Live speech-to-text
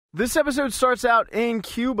This episode starts out in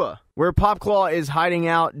Cuba, where Popclaw is hiding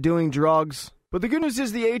out doing drugs. But the good news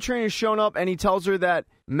is the A-Train has shown up and he tells her that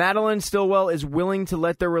Madeline Stillwell is willing to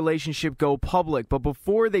let their relationship go public. But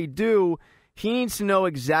before they do, he needs to know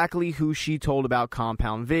exactly who she told about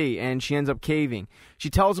Compound V, and she ends up caving. She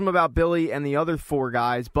tells him about Billy and the other 4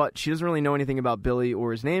 guys, but she doesn't really know anything about Billy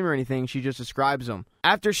or his name or anything. She just describes him.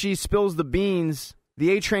 After she spills the beans,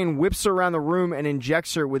 the A-Train whips her around the room and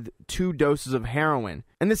injects her with 2 doses of heroin.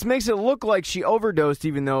 And this makes it look like she overdosed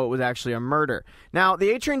even though it was actually a murder. Now, the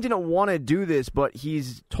A-Train didn't want to do this, but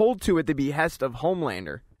he's told to at the behest of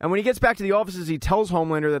Homelander. And when he gets back to the offices, he tells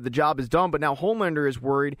Homelander that the job is done, but now Homelander is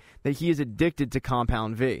worried that he is addicted to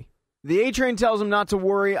Compound V. The A-Train tells him not to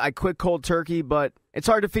worry, I quit cold turkey, but it's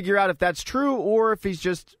hard to figure out if that's true or if he's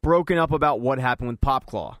just broken up about what happened with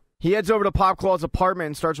Popclaw. He heads over to Popclaw's apartment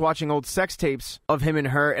and starts watching old sex tapes of him and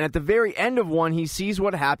her, and at the very end of one, he sees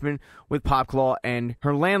what happened with Popclaw and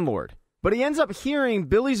her landlord. But he ends up hearing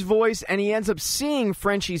Billy's voice, and he ends up seeing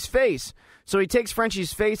Frenchie's face. So he takes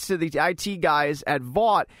Frenchie's face to the IT guys at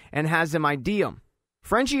Vought and has them ID him.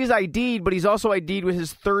 Frenchie is ID'd, but he's also ID'd with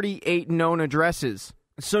his 38 known addresses.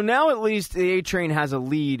 So now at least the A-Train has a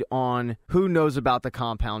lead on who knows about the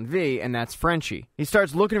Compound V, and that's Frenchie. He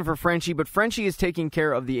starts looking for Frenchie, but Frenchie is taking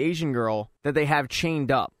care of the Asian girl that they have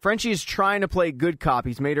chained up. Frenchie is trying to play good cop.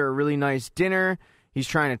 He's made her a really nice dinner. He's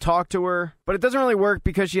trying to talk to her, but it doesn't really work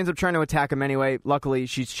because she ends up trying to attack him anyway. Luckily,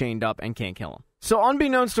 she's chained up and can't kill him. So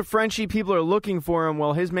unbeknownst to Frenchie, people are looking for him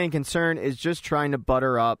while his main concern is just trying to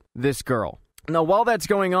butter up this girl. Now, while that's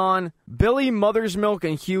going on, Billy, Mother's Milk,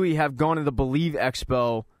 and Huey have gone to the Believe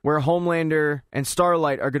Expo, where Homelander and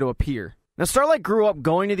Starlight are going to appear. Now, Starlight grew up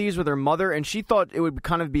going to these with her mother, and she thought it would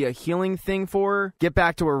kind of be a healing thing for her, get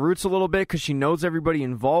back to her roots a little bit, because she knows everybody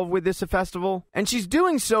involved with this festival. And she's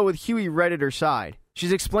doing so with Huey right at her side.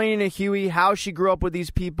 She's explaining to Huey how she grew up with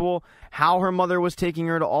these people, how her mother was taking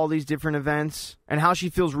her to all these different events, and how she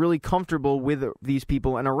feels really comfortable with these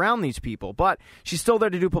people and around these people. But she's still there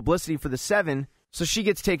to do publicity for the Seven, so she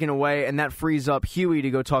gets taken away, and that frees up Huey to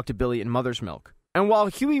go talk to Billy and Mother's Milk. And while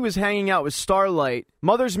Huey was hanging out with Starlight,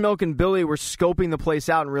 Mother's Milk and Billy were scoping the place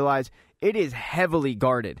out and realized it is heavily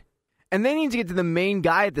guarded. And they need to get to the main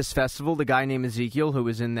guy at this festival, the guy named Ezekiel, who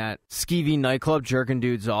was in that skeevy nightclub jerking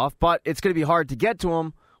dudes off. But it's going to be hard to get to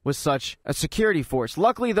him with such a security force.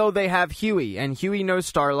 Luckily, though, they have Huey, and Huey knows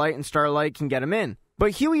Starlight, and Starlight can get him in.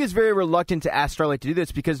 But Huey is very reluctant to ask Starlight to do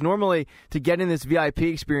this because normally, to get in this VIP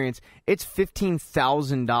experience, it's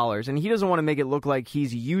 $15,000, and he doesn't want to make it look like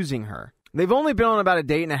he's using her. They've only been on about a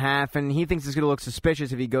date and a half, and he thinks it's going to look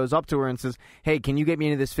suspicious if he goes up to her and says, hey, can you get me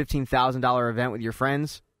into this $15,000 event with your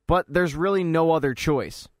friends? But there's really no other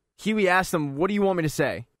choice. Huey asks them, what do you want me to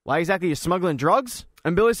say? Why exactly, you smuggling drugs?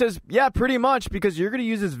 And Billy says, yeah, pretty much, because you're going to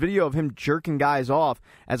use this video of him jerking guys off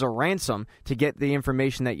as a ransom to get the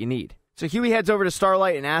information that you need. So Huey heads over to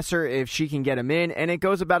Starlight and asks her if she can get him in, and it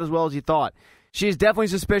goes about as well as he thought. She is definitely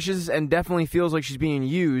suspicious and definitely feels like she's being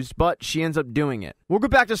used, but she ends up doing it. We'll go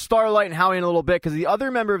back to Starlight and Howie in a little bit, because the other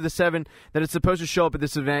member of the Seven that is supposed to show up at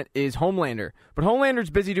this event is Homelander. But Homelander's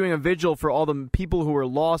busy doing a vigil for all the people who were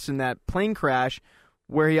lost in that plane crash,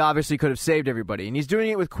 where he obviously could have saved everybody. And he's doing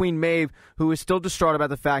it with Queen Maeve, who is still distraught about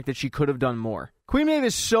the fact that she could have done more. Queen Maeve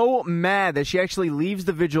is so mad that she actually leaves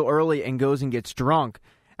the vigil early and goes and gets drunk.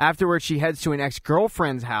 Afterwards, she heads to an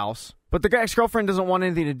ex-girlfriend's house. But the ex-girlfriend doesn't want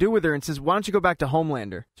anything to do with her and says, why don't you go back to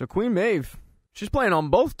Homelander? So Queen Maeve, she's playing on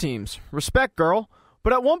both teams. Respect, girl.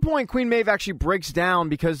 But at one point, Queen Maeve actually breaks down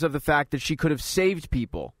because of the fact that she could have saved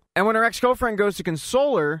people. And when her ex-girlfriend goes to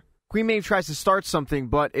console her, Queen Maeve tries to start something,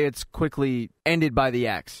 but it's quickly ended by the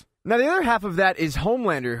ex. Now, the other half of that is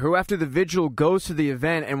Homelander, who after the vigil goes to the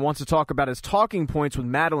event and wants to talk about his talking points with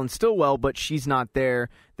Madeline Stillwell, but she's not there.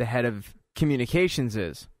 The head of communications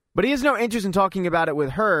is. But he has no interest in talking about it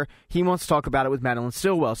with her. He wants to talk about it with Madeline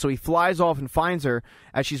Stillwell. So he flies off and finds her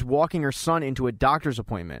as she's walking her son into a doctor's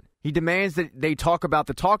appointment. He demands that they talk about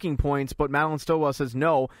the talking points, but Madeline Stillwell says,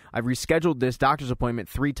 no, I've rescheduled this doctor's appointment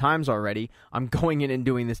 3 times already. I'm going in and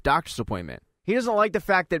doing this doctor's appointment. He doesn't like the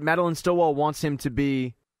fact that Madeline Stillwell wants him to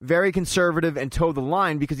be very conservative and toe the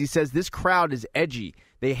line because he says this crowd is edgy.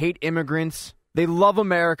 They hate immigrants. They love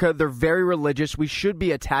America. They're very religious. We should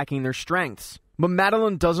be attacking their strengths. But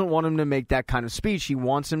Madeline doesn't want him to make that kind of speech. He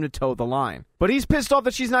wants him to toe the line. But he's pissed off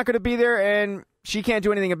that she's not going to be there and she can't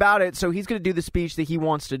do anything about it, so he's going to do the speech that he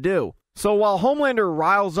wants to do. So while Homelander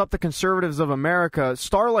riles up the conservatives of America,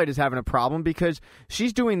 Starlight is having a problem because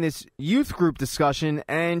she's doing this youth group discussion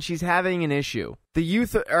and she's having an issue. The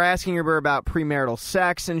youth are asking her about premarital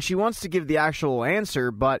sex, and she wants to give the actual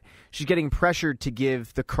answer, but she's getting pressured to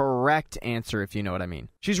give the correct answer, if you know what I mean.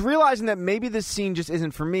 She's realizing that maybe this scene just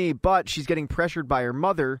isn't for me, but she's getting pressured by her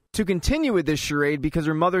mother to continue with this charade because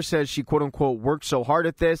her mother says she quote-unquote worked so hard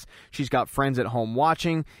at this, she's got friends at home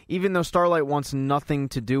watching, even though Starlight wants nothing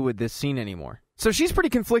to do with this scene anymore. So she's pretty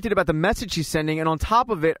conflicted about the message she's sending, and on top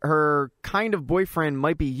of it, her kind of boyfriend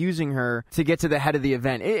might be using her to get to the head of the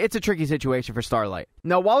event. It's a tricky situation for Starlight.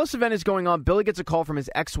 Now, while this event is going on, Billy gets a call from his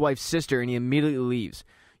ex-wife's sister, and he immediately leaves.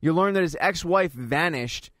 You learn that his ex-wife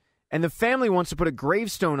vanished, and the family wants to put a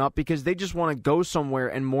gravestone up because they just want to go somewhere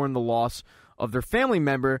and mourn the loss of their family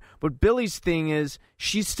member, but Billy's thing is,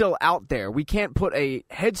 she's still out there. We can't put a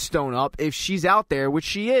headstone up if she's out there, which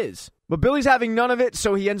she is. But Billy's having none of it,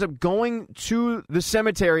 so he ends up going to the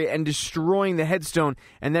cemetery and destroying the headstone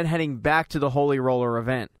and then heading back to the Holy Roller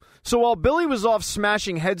event. So while Billy was off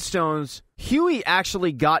smashing headstones, Huey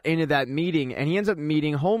actually got into that meeting, and he ends up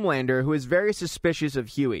meeting Homelander, who is very suspicious of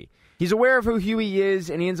Huey. He's aware of who Huey is,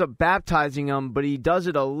 and he ends up baptizing him, but he does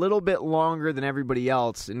it a little bit longer than everybody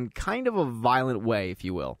else, in kind of a violent way, if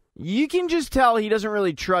you will. You can just tell he doesn't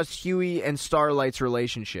really trust Huey and Starlight's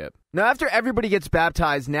relationship. Now, after everybody gets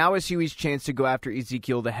baptized, now is Huey's chance to go after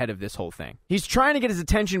Ezekiel, the head of this whole thing. He's trying to get his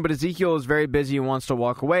attention, but Ezekiel is very busy and wants to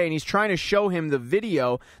walk away, and he's trying to show him the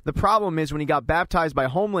video. The problem is, when he got baptized by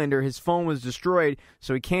Homelander, his phone was destroyed,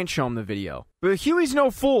 so he can't show him the video. But Huey's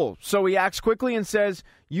no fool, so he acts quickly and says,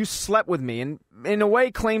 "You slept with me," and in a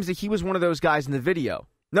way claims that he was one of those guys in the video.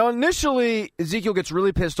 Now, initially, Ezekiel gets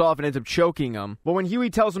really pissed off and ends up choking him. But when Huey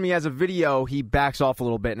tells him he has a video, he backs off a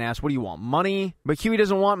little bit and asks, "What do you want, money?" But Huey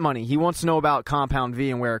doesn't want money. He wants to know about Compound V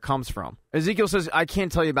and where it comes from. Ezekiel says, "I can't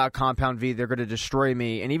tell you about Compound V. They're going to destroy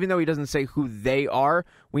me." And even though he doesn't say who they are,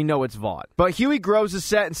 we know it's Vought. But Huey grows his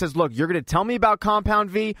set and says, "Look, you're going to tell me about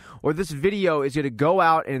Compound V, or this video is going to go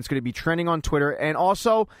out and it's going to be trending on Twitter. And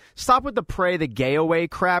also, stop with the pray the gay away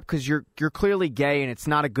crap, because you're clearly gay and it's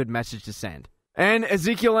not a good message to send." And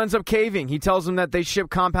Ezekiel ends up caving. He tells them that they ship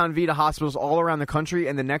Compound V to hospitals all around the country,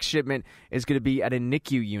 and the next shipment is going to be at a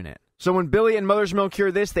NICU unit. So when Billy and Mother's Milk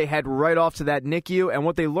hear this, they head right off to that NICU, and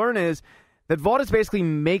what they learn is that Vought is basically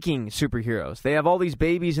making superheroes. They have all these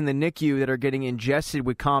babies in the NICU that are getting ingested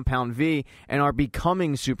with Compound V and are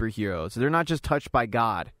becoming superheroes. They're not just touched by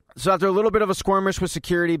God. So after a little bit of a skirmish with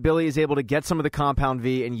security, Billy is able to get some of the Compound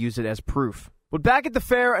V and use it as proof. But back at the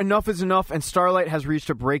fair, enough is enough, and Starlight has reached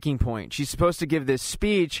a breaking point. She's supposed to give this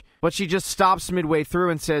speech, but she just stops midway through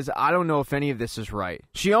and says, "I don't know if any of this is right."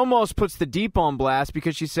 She almost puts the Deep on blast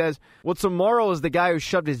because she says, "What's immoral is the guy who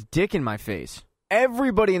shoved his dick in my face."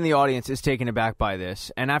 Everybody in the audience is taken aback by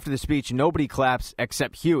this, and after the speech, nobody claps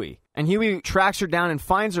except Huey. And Huey tracks her down and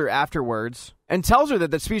finds her afterwards and tells her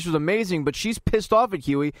that the speech was amazing, but she's pissed off at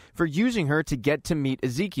Huey for using her to get to meet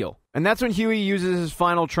Ezekiel. And that's when Huey uses his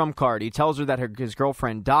final trump card. He tells her that his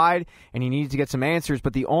girlfriend died and he needed to get some answers,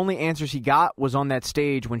 but the only answers he got was on that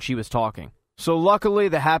stage when she was talking. So luckily,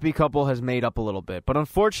 the happy couple has made up a little bit. But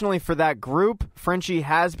unfortunately for that group, Frenchie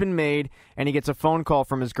has been made, and he gets a phone call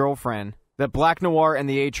from his girlfriend that Black Noir and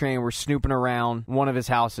the A-Train were snooping around one of his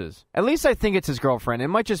houses. At least I think it's his girlfriend. It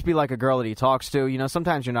might just be like a girl that he talks to. You know,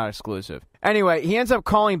 sometimes you're not exclusive. Anyway, he ends up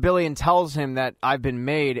calling Billy and tells him that I've been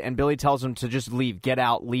made, and Billy tells him to just leave, get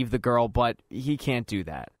out, leave the girl, but he can't do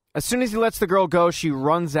that. As soon as he lets the girl go, she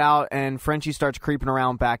runs out, and Frenchie starts creeping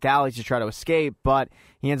around back alleys to try to escape, but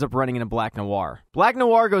he ends up running into Black Noir. Black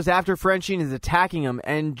Noir goes after Frenchie and is attacking him,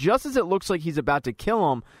 and just as it looks like he's about to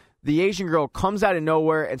kill him, the Asian girl comes out of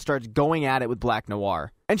nowhere and starts going at it with Black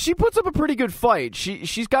Noir. And she puts up a pretty good fight.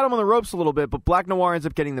 She's got him on the ropes a little bit, but Black Noir ends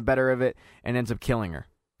up getting the better of it and ends up killing her.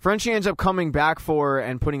 Frenchie ends up coming back for her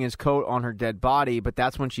and putting his coat on her dead body, but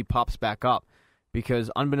that's when she pops back up.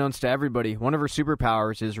 Because unbeknownst to everybody, one of her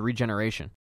superpowers is regeneration.